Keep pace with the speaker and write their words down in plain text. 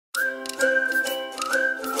Hi,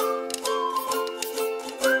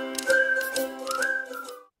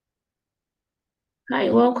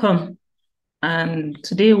 welcome. And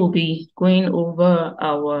today we'll be going over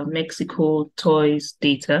our Mexico toys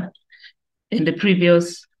data. In the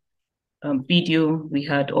previous video, we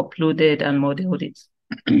had uploaded and modeled it.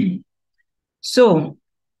 So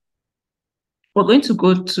we're going to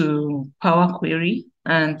go to Power Query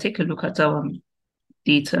and take a look at our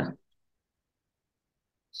data.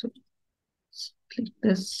 So click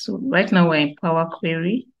this. So right now we're in Power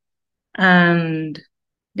Query and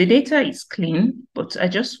the data is clean, but I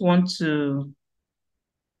just want to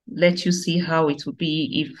let you see how it will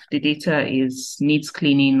be if the data needs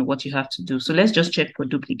cleaning, what you have to do. So let's just check for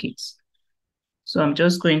duplicates. So I'm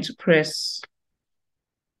just going to press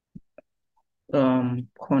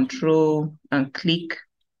Control and click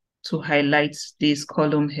to highlight these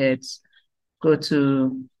column heads. Go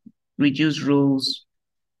to reduce rows,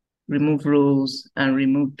 remove rows, and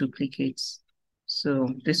remove duplicates. So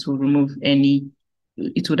this will remove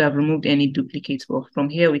it would have removed any duplicates, but from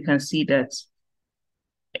here we can see that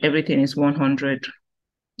everything is 100.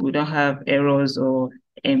 We don't have errors or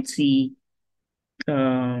empty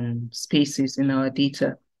spaces in our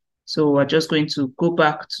data. So we're just going to go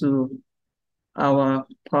back to our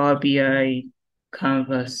Power BI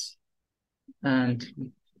canvas and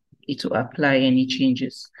it will apply any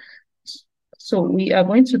changes. So we are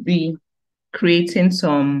going to be creating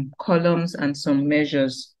some columns and some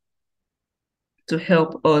measures to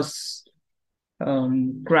help us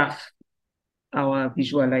graph our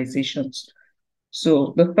visualizations.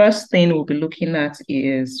 So the first thing we'll be looking at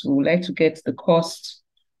is we would like to get the cost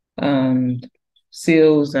and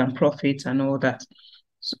sales and profit and all that.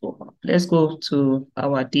 So let's go to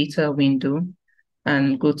our data window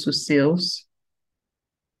and go to sales.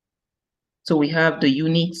 So we have the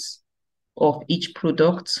units of each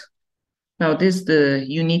product. Now this is the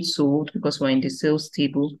unit sold because we're in the sales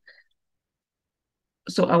table.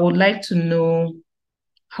 So I would like to know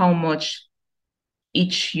how much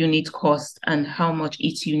each unit cost and how much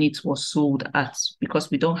each unit was sold at, because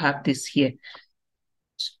we don't have this here.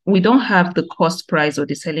 We don't have the cost price or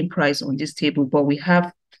the selling price on this table, but we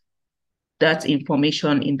have that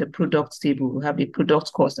information in the product table. We have the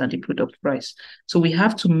product cost and the product price. So we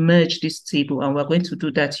have to merge this table, and we're going to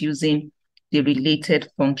do that using the related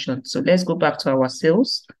function. So let's go back to our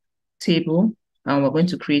sales table, and we're going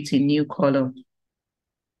to create a new column.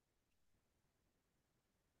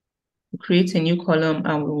 We'll create a new column,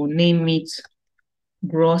 and we will name it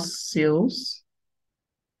gross sales,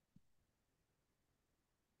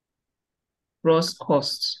 gross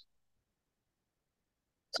cost.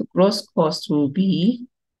 So gross cost will be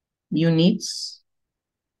units,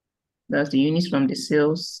 that's the units from the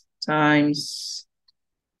sales, times,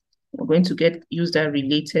 we're going to use that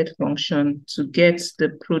related function to get the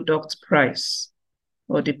product price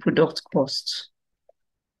or the product cost.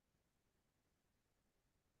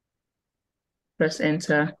 Press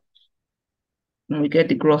enter, and we get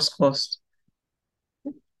the gross cost.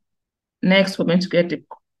 Next, we're going to get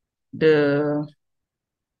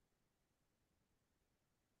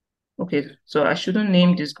okay, so I shouldn't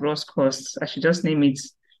name this gross cost. I should just name it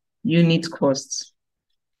unit costs.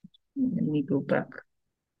 Let me go back.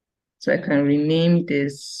 So I can rename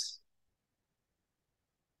this,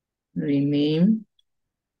 rename,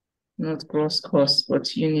 not gross cost,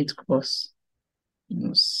 but unit cost. I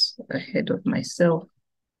was ahead of myself.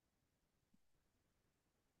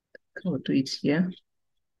 I'll do it here.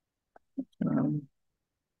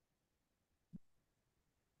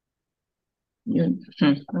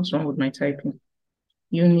 What's wrong with my typing?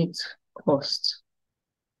 Unit cost.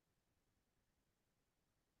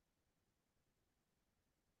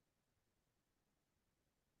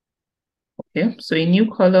 Okay, so a new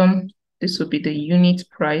column, this will be the unit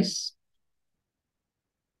price.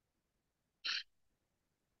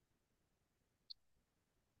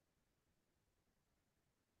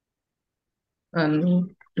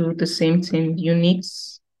 And do the same thing,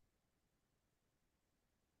 units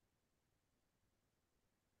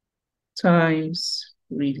times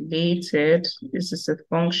related. This is a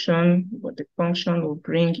function, but the function will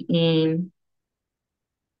bring in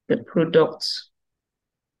the product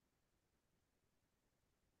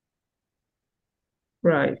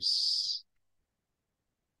price.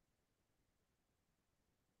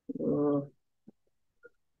 Bring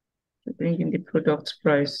in the product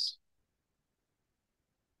price.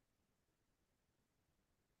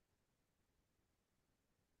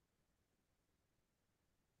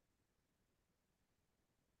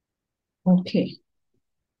 Okay.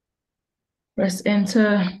 Press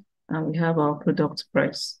enter, and we have our product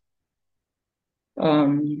price.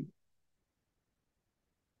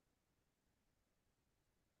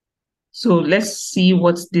 So let's see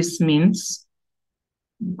what this means.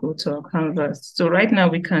 Go to our canvas. So right now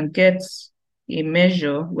we can get a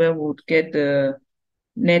measure where we'll get the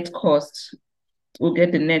net cost. We'll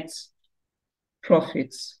get the net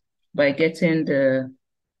profits by getting the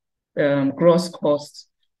gross cost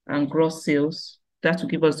and gross sales. That will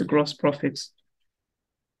give us the gross profits.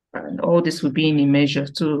 And all this will be in a measure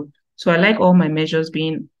too. So I like all my measures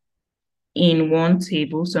being in one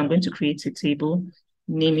table. So I'm going to create a table,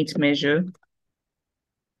 name it measure,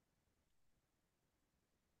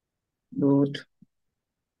 load.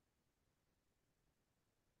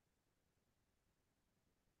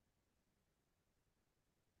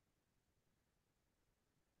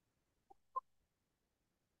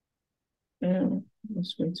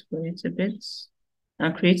 Let's wait for it a bit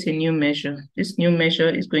and create a new measure. This new measure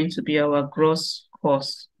is going to be our gross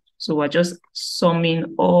cost. So we're just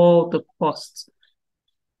summing all the costs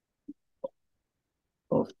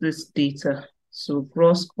of this data. So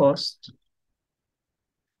gross cost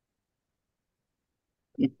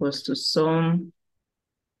equals to sum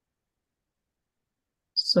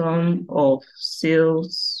of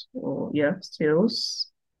sales, or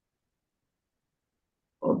sales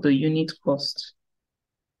of the unit cost.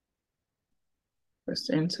 Press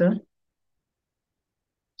enter.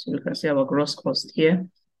 So you can see our gross cost here.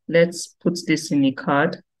 Let's put this in a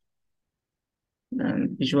card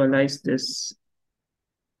and visualize this.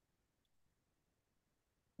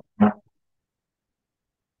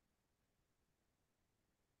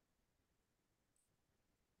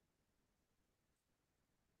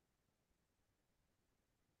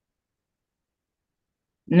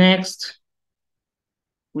 Next,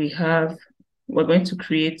 we're going to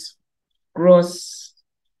create gross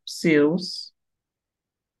sales.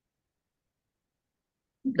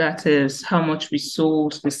 That is how much we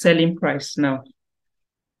sold, the selling price now.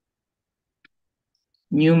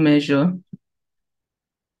 New measure.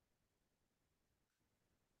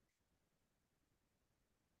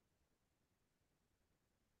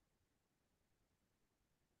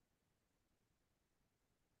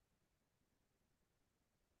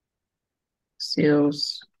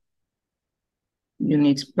 Sales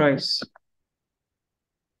unit price.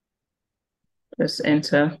 Press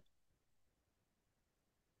enter.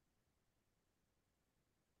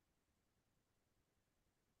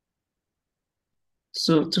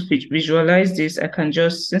 So to visualize this, I can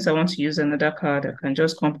just, since I want to use another card, I can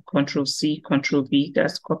just Control C, Control V,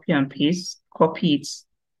 that's copy and paste, copy it.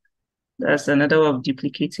 That's another way of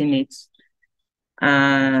duplicating it.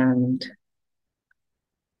 And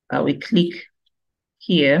I will click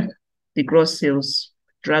here, the gross sales,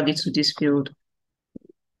 drag it to this field.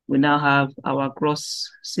 We now have our gross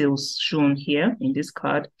sales shown here in this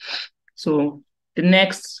card. So the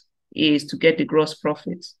next is to get the gross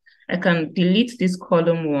profit. I can delete this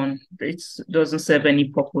column one. It doesn't serve any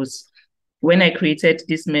purpose. When I created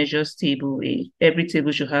this measures table, every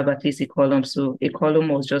table should have at least a column. So a column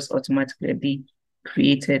was just automatically be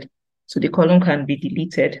created. So the column can be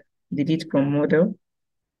deleted. Delete from model.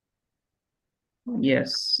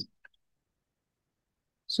 Yes.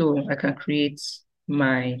 So I can create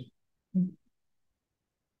a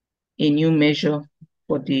new measure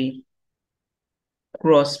for the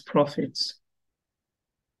gross profits.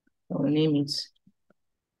 I'll name it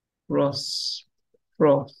gross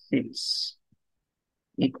profits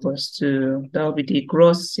equals to, that will be the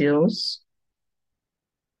gross sales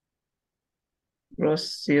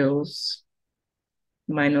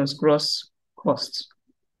minus gross cost.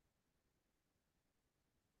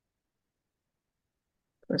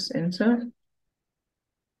 Press enter.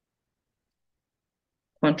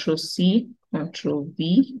 Control C, Control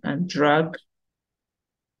V, and drag.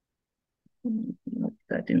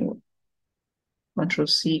 That didn't work. Control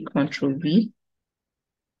C, Control V,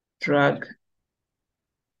 drag,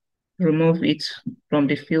 remove it from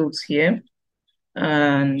the fields here,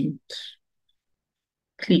 and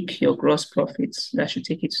click your gross profits. That should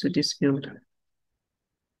take it to this field.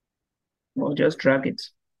 Or just drag it.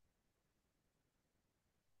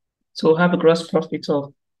 So we'll have a gross profit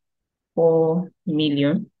of 4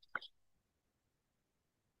 million.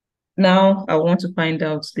 Now I want to find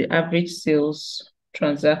out the average sales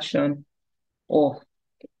transaction, or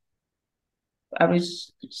average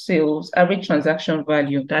transaction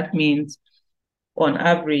value. That means on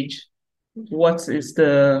average, what is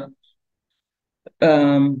the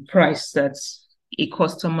price that a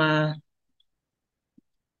customer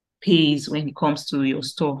pays when it comes to your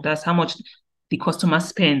store. That's how much the customer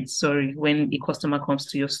spends, when the customer comes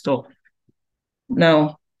to your store.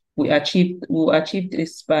 Now, we'll achieve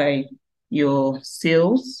this by your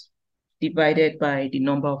sales divided by the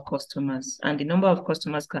number of customers. And the number of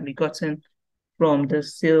customers can be gotten from the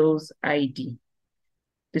sales ID.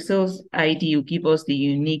 The sales ID will give us the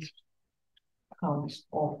unique count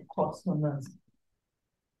of customers.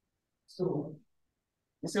 So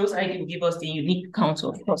the sales ID will give us the unique count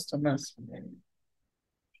of customers.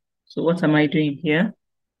 So what am I doing here?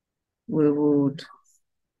 We would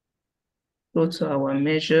go to our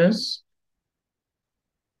measures.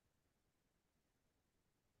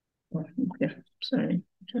 Oh, okay, sorry,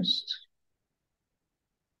 just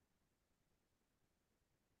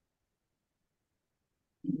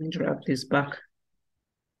drag this back.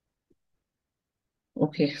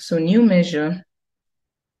 Okay, so new measure.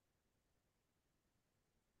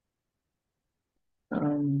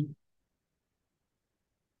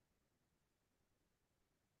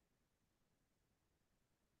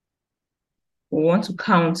 We want to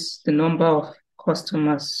count the number of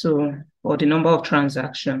customers, so, or the number of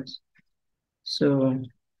transactions. So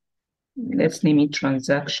let's name it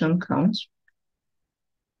transaction count.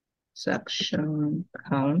 Transaction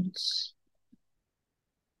count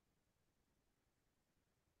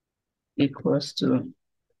equals to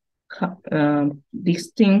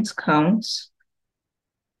distinct counts,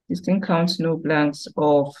 no blanks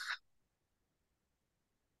of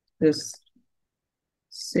this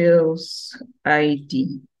sales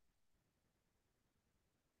ID.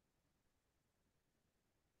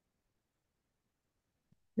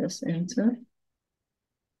 Just enter.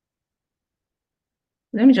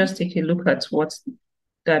 Let me just take a look at what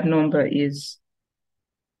that number is.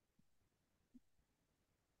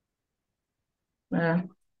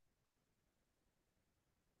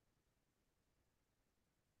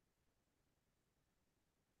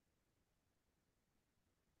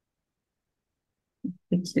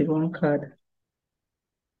 It's the wrong card.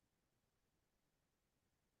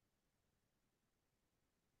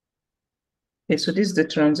 Okay, so this is the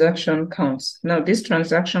transaction count. Now, this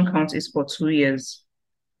transaction count is for 2 years.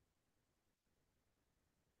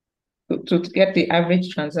 To get the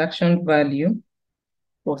average transaction value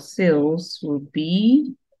for sales would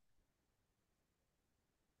be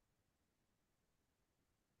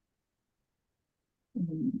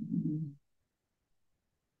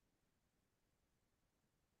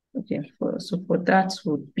okay, so for that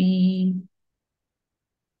would be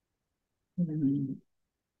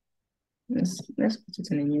let's put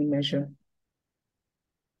it in a new measure.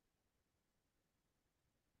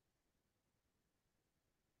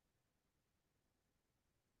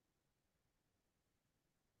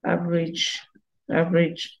 Average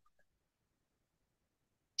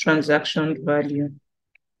transaction value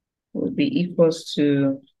will be equals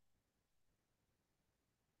to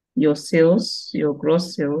your sales, your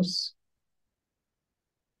gross sales,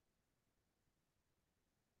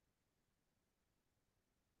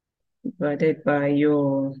 divided by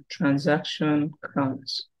your transaction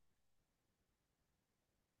count.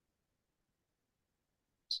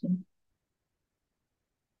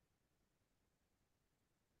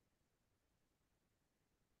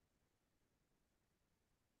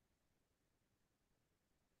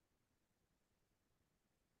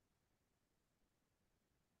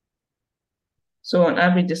 So on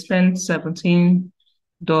average, they spend $17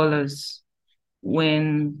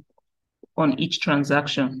 when on each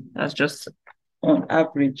transaction. That's just on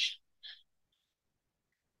average.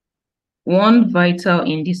 One vital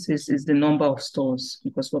indices is the number of stores,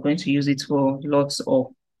 because we're going to use it for lots of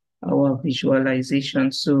our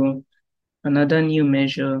visualization. So another new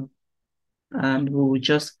measure, and we'll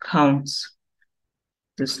just count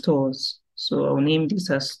the stores. So I'll name this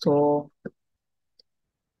as store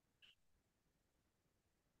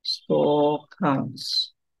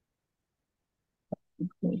counts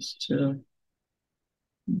equals to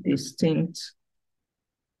distinct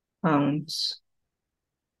counts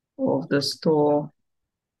of the store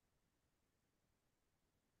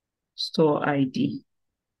ID.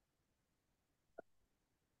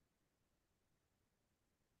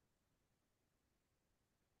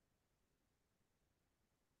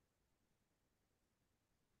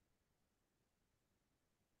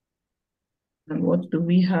 And what do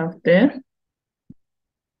we have there?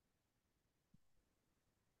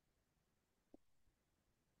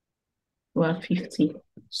 We have 50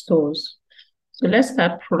 stores. So let's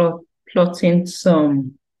start plotting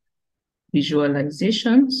some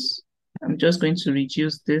visualizations. I'm just going to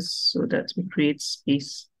reduce this so that we create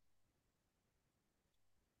space.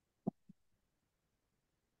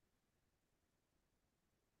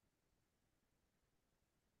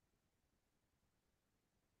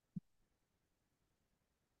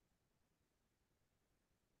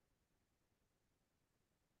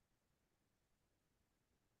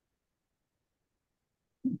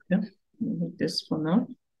 Yeah, leave this for now.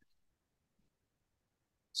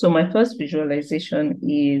 So my first visualization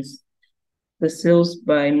is the sales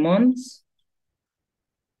by month.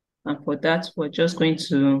 And for that, we're just going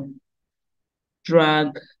to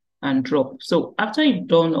drag and drop. So after you've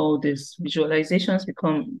done all this, visualizations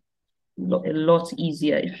become a lot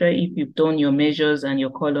easier, especially if you've done your measures and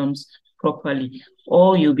your columns properly.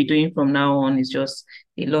 All you'll be doing from now on is just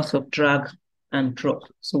a lot of drag and drop.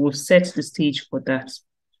 So we've set the stage for that.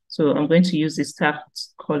 So I'm going to use the stacked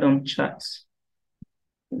column chart.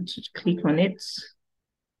 To click on it.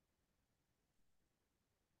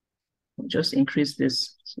 I'll just increase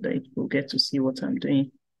this so that you'll get to see what I'm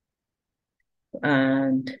doing.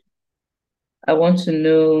 And I want to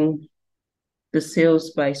know the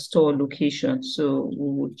sales by store location. So we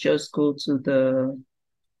would just go to the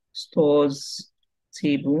stores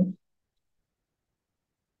table.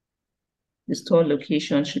 The store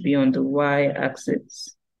location should be on the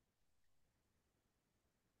y-axis.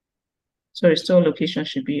 Sorry, store location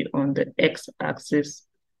should be on the x-axis.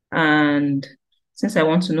 And since I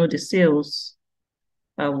want to know the sales,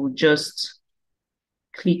 I will just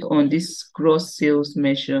click on this gross sales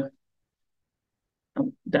measure.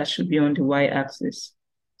 That should be on the y-axis.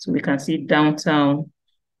 So we can see downtown.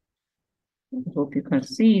 I hope you can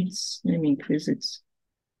see it. Let me increase it.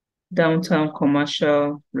 Downtown,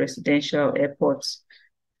 commercial, residential, airports.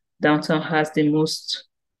 Downtown has the most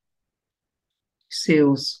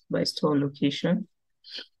sales by store location.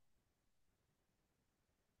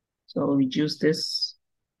 So I'll reduce this.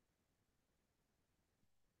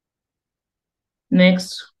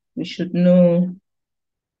 Next, we should know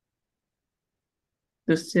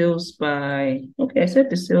the sales by, okay, I said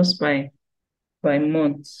the sales by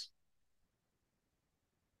month.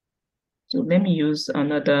 So let me use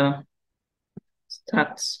another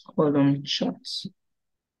stacked column chart.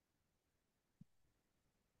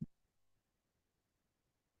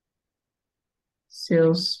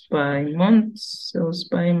 Sales by month, sales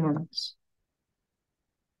by month.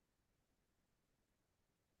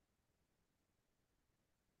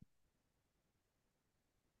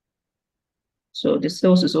 So the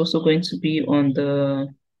sales is also going to be on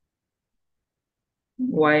the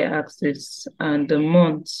y-axis, and the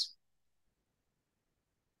month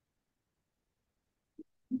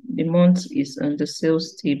is on the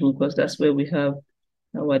sales table because that's where we have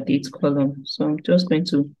our date column. So I'm just going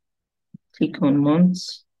to click on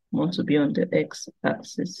months. Want to be on the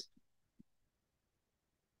x-axis.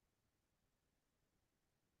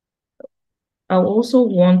 I also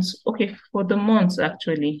want, okay, for the months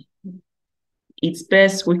actually, it's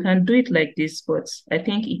best we can do it like this, but I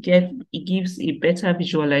think it gives a better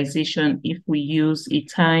visualization if we use a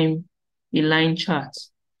line chart.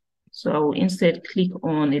 So I will instead click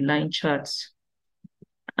on a line chart,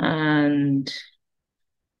 and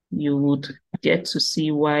you would get to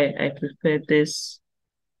see why I prefer this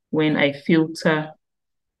when I filter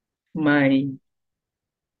my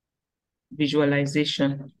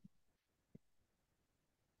visualization.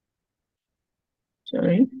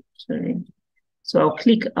 Sorry. So I'll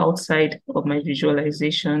click outside of my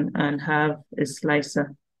visualization and have a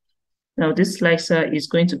slicer. Now this slicer is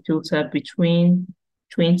going to filter between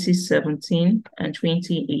 2017 and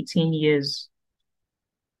 2018 years.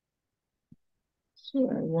 So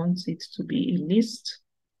I want it to be a list,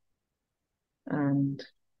 and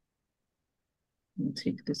I'll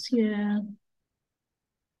take this here.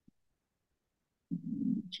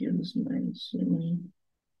 Choose my zoom.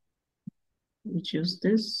 We choose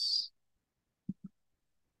this.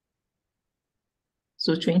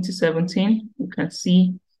 So 2017, you can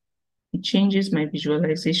see it changes my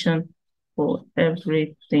visualization for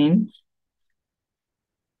everything,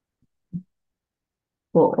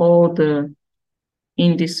 for all the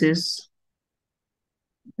indices.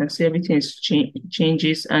 You can see everything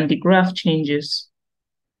changes, and the graph changes.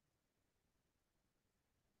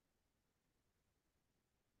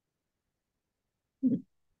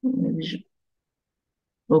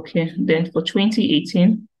 Okay, then for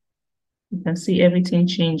 2018, you can see everything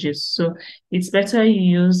changes. So it's better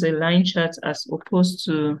you use a line chart as opposed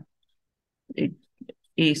to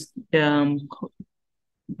a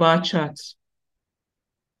bar chart.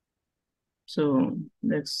 So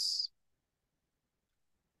let's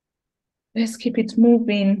keep it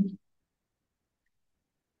moving.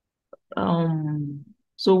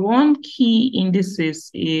 So one key indices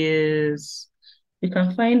is you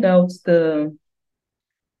can find out the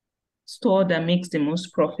store that makes the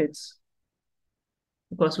most profits,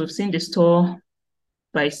 because we've seen the store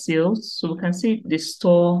by sales. So we can see the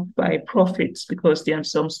store by profits because there are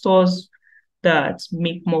some stores that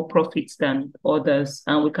make more profits than others.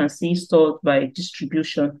 And we can see stores by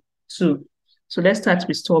distribution. 2. So let's start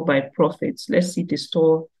with store by profits. Let's see the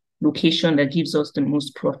store location that gives us the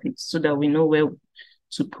most profits so that we know where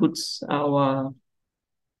to put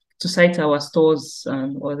to cite our stores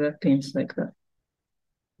and other things like that.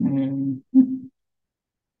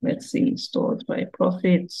 Let's see, stores by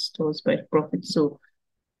profits, stores by profit. So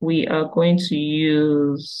we are going to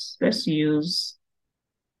use, let's use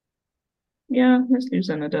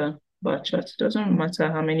another bar chart. It doesn't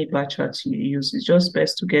matter how many bar charts you use. It's just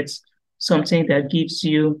best to get something that gives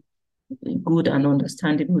you good and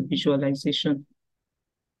understandable visualization.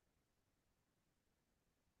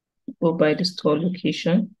 Go by the store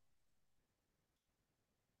location.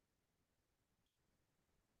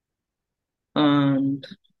 And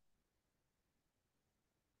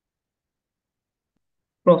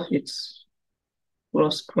profits,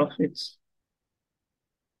 gross profits.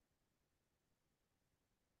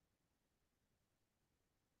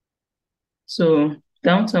 So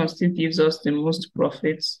downtown still gives us the most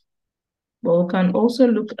profits, but we can also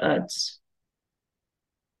look at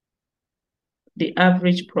the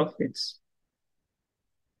average profits.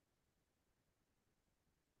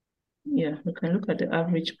 Yeah, we can look at the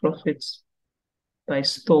average profits by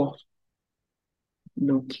store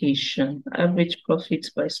location. Average profits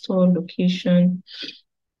by store location.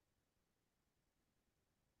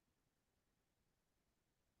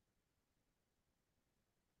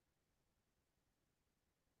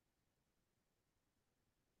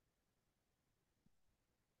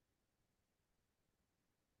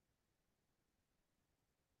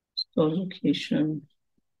 Store location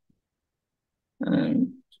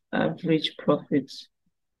and average profits.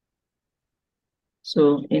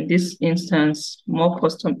 So in this instance, more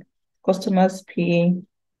customers pay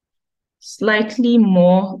slightly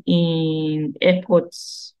more in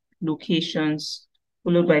airports locations,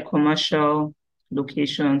 followed by commercial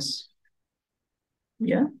locations.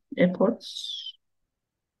 Yeah, airports.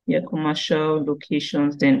 Yeah, commercial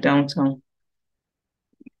locations, then downtown.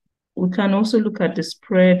 We can also look at the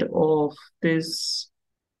spread of these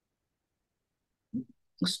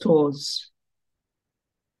stores.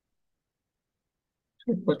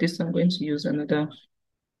 So for this, I'm going to use another.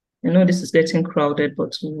 I know this is getting crowded,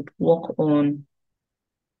 but we would work on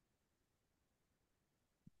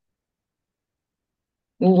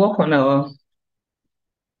our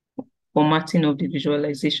formatting of the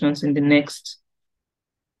visualizations in the next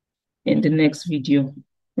video.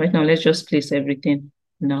 Right now, let's just place everything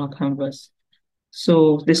in our canvas.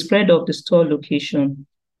 So the spread of the store location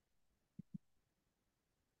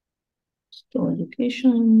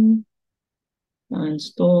and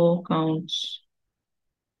store count.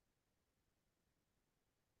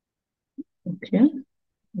 Okay,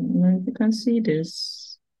 and you can see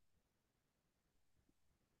this.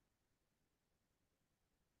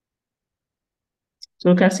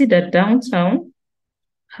 So we can see that downtown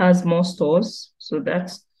has more stores. So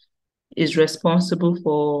that is responsible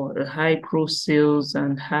for high gross sales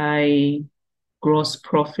and high gross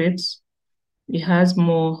profits. It has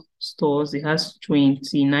more stores. It has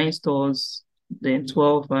 29 stores, then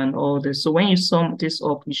 12 and all this. So when you sum this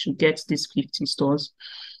up, you should get these 50 stores.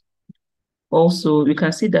 Also, you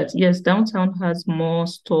can see that, yes, downtown has more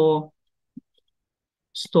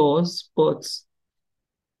stores, but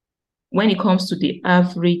when it comes to the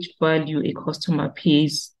average value a customer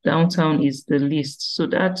pays, downtown is the least. So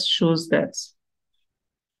that shows that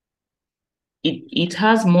it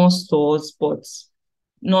has more stores, but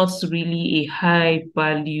not really a high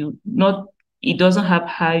value, it doesn't have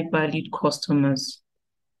high valued customers.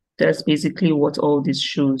 That's basically what all this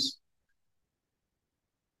shows.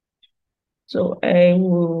 So I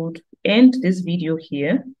would end this video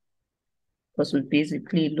here because we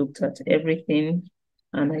basically looked at everything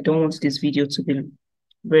and I don't want this video to be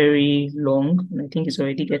very long. And I think it's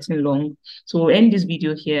already getting long. So we'll end this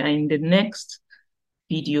video here, and in the next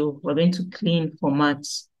video, we're going to clean format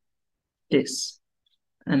this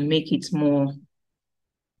and make it more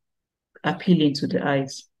appealing to the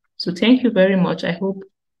eyes. So thank you very much. I hope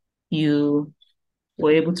you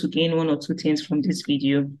were able to gain one or two things from this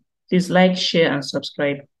video. Please like, share, and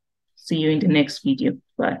subscribe. See you in the next video.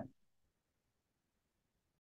 Bye.